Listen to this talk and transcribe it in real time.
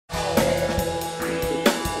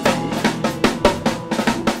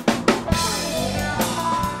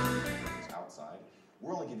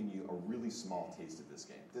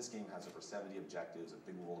this game has over 70 objectives, a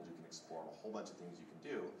big world you can explore, a whole bunch of things you can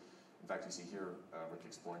do. In fact, you see here Rick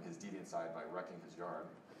exploring his deviant side by wrecking his yard.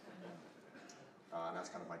 And that's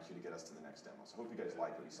kind of my cue to get us to the next demo. So I hope you guys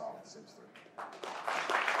like what you saw with Sims 3.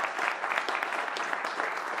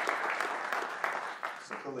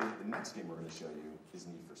 So clearly, the next game we're going to show you is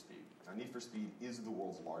Need for Speed. Now, Need for Speed is the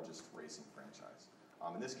world's largest racing franchise.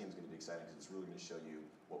 And this game is going to be exciting because it's really going to show you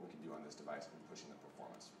what we can do on this device when pushing the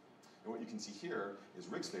performance. And what you can see here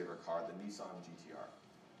is Rick's favorite car, the Nissan GT-R.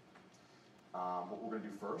 What we're going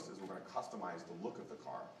to do first is we're going to customize the look of the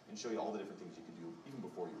car and show you all the different things you can do even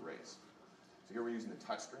before you race. So here we're using the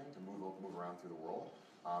touchscreen to move around through the world.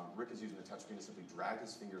 Rick is using the touchscreen to simply drag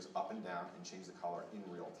his fingers up and down and change the color in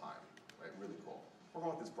real time. Right? Really cool. We're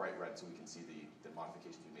going with this bright red so we can see the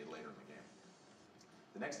modifications we made later in the game.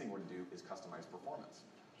 The next thing we're going to do is customize performance.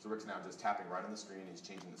 So Rick's now just tapping right on the screen and he's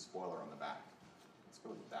changing the spoiler on the back. Let's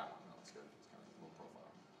go with that one. No, that's good. It's kind of a low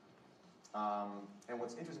profile. And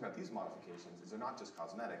what's interesting about these modifications is they're not just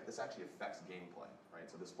cosmetic. This actually affects gameplay, right?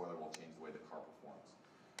 So this spoiler will change the way the car performs.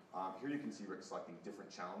 Here you can see Rick selecting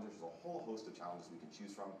different challenges. There's a whole host of challenges we can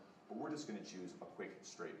choose from, but we're just going to choose a quick,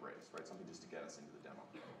 straight race, right? Something just to get us into the demo.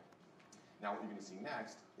 Now what you're going to see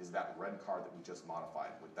next is that red car that we just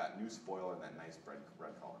modified with that new spoiler and that nice red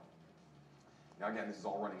color. Now again, this is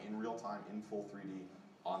all running in real time, in full 3D,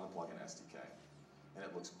 on the plugin SDK. And it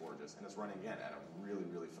looks gorgeous. And it's running again at a really,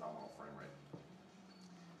 really phenomenal frame rate.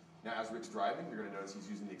 Now as Rick's driving, you're going to notice he's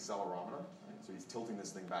using the accelerometer. Right? So he's tilting this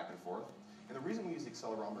thing back and forth. And the reason we use the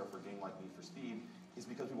accelerometer for a game like Need for Speed is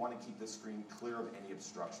because we want to keep this screen clear of any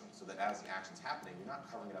obstruction so that as the action's happening, you're not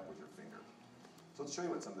covering it up with your finger. So let's show you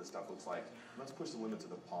what some of this stuff looks like. Let's push the limit to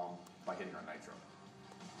the palm by hitting our nitro.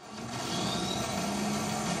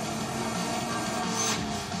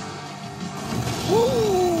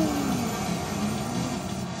 Woo!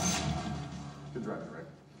 Good driving, Rick.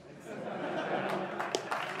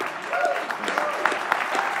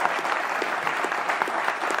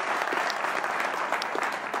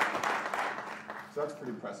 So that's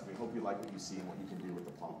pretty impressive. We hope you like what you see and what you can do with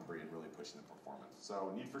the Palm Pre and really pushing the performance.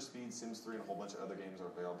 So Need for Speed, Sims 3, and a whole bunch of other games are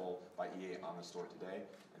available by EA on the store today,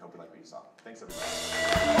 and hope you like what you saw. Thanks, everybody.